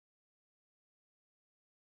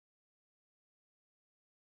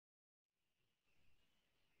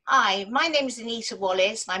Hi, my name is Anita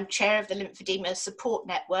Wallace. I'm chair of the Lymphedema Support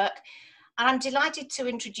Network, and I'm delighted to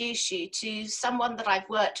introduce you to someone that I've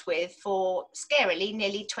worked with for, scarily,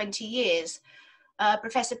 nearly 20 years.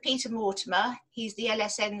 Professor Peter Mortimer. He's the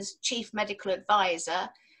LSN's Chief Medical Advisor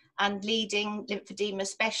and leading lymphedema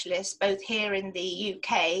specialist both here in the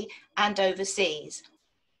UK and overseas.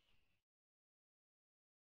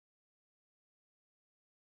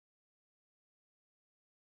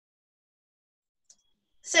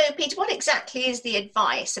 So, Peter, what exactly is the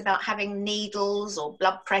advice about having needles or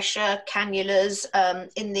blood pressure, cannulas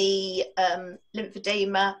in the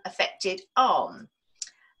lymphedema affected arm?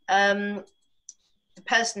 The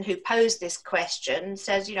person who posed this question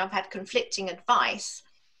says, you know, I've had conflicting advice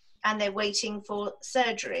and they're waiting for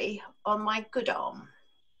surgery on my good arm.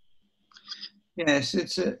 Yes,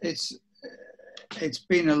 it's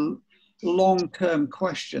been a long-term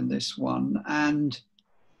question, this one, and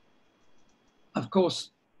of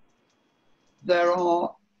course there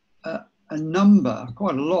are a number,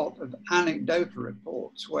 quite a lot of anecdotal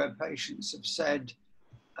reports where patients have said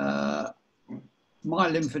my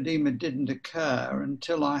lymphedema didn't occur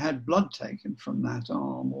until I had blood taken from that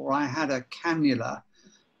arm, or I had a cannula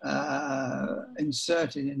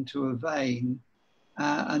inserted into a vein,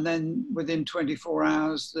 and then within 24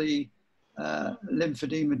 hours the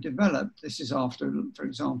lymphedema developed. This is after, for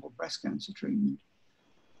example, breast cancer treatment.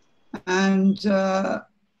 And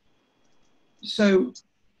so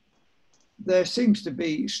there seems to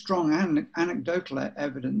be strong anecdotal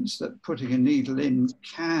evidence that putting a needle in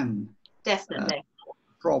can Definitely.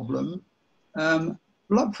 Problem.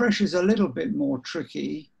 Blood pressure is a little bit more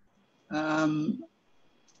tricky in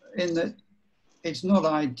that it's not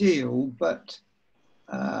ideal, but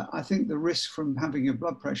I think the risk from having your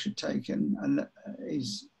blood pressure taken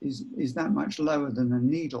is that much lower than a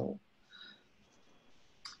needle.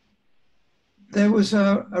 There was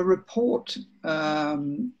a report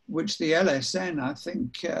which the LSN, I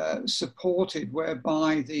think, supported,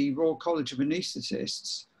 whereby the Royal College of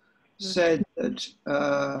Anaesthetists said that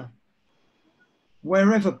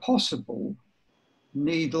wherever possible,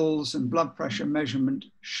 needles and blood pressure measurement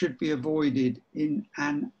should be avoided in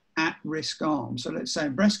an at-risk arm. So let's say a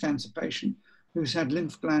breast cancer patient who's had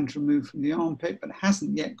lymph glands removed from the armpit but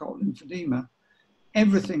hasn't yet got lymphedema,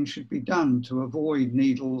 everything should be done to avoid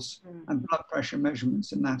needles and blood pressure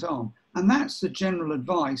measurements in that arm. And that's the general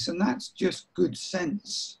advice, and that's just good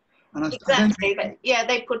sense. And exactly. Yeah,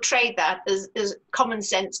 they portrayed that as common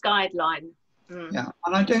sense guideline. Yeah,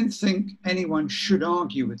 and I don't think anyone should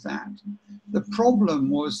argue with that. The problem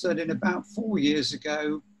was that in about 4 years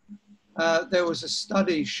ago, there was a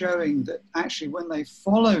study showing that actually when they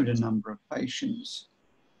followed a number of patients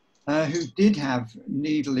who did have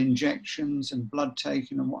needle injections and blood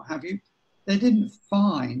taken and what have you, they didn't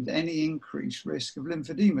find any increased risk of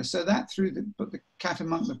lymphedema. So that put the cat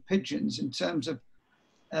among the pigeons in terms of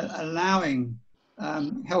allowing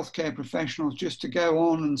healthcare professionals just to go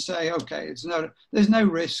on and say, okay, there's no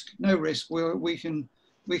risk, we can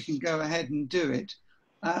go ahead and do it.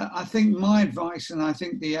 I think my advice, and I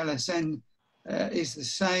think the LSN is the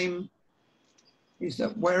same, is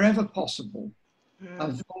that wherever possible,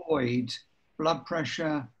 avoid blood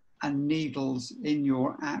pressure and needles in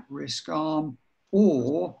your at-risk arm,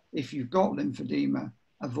 or if you've got lymphedema,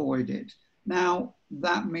 avoid it. Now,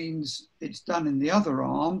 that means it's done in the other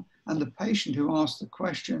arm, and the patient who asked the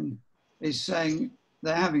question is saying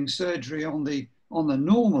they're having surgery on the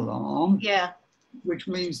normal arm, yeah, which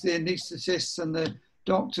means the anaesthetists and the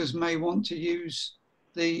doctors may want to use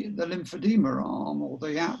the lymphedema arm or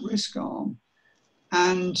the at-risk arm.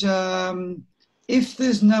 And if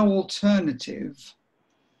there's no alternative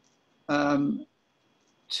to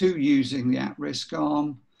using the at-risk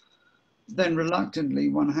arm, then reluctantly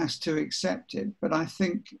one has to accept it. But I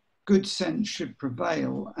think good sense should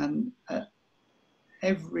prevail, and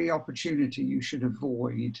every opportunity you should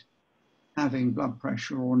avoid having blood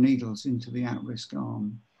pressure or needles into the at-risk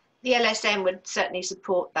arm. The LSN would certainly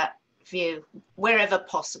support that view wherever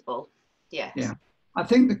possible. Yes. Yeah. I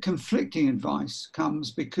think the conflicting advice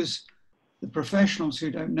comes because the professionals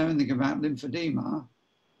who don't know anything about lymphedema,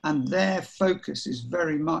 and their focus is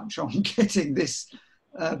very much on getting this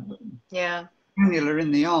cannula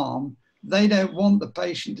in the arm, they don't want the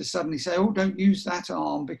patient to suddenly say, oh, don't use that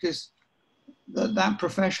arm, because that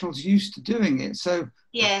professional's used to doing it. So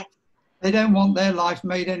yeah, they don't want their life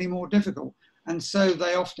made any more difficult. And so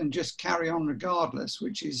they often just carry on regardless,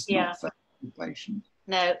 which is not fair to the patient.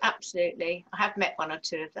 No, absolutely. I have met one or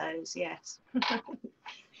two of those, yes.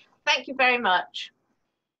 Thank you very much.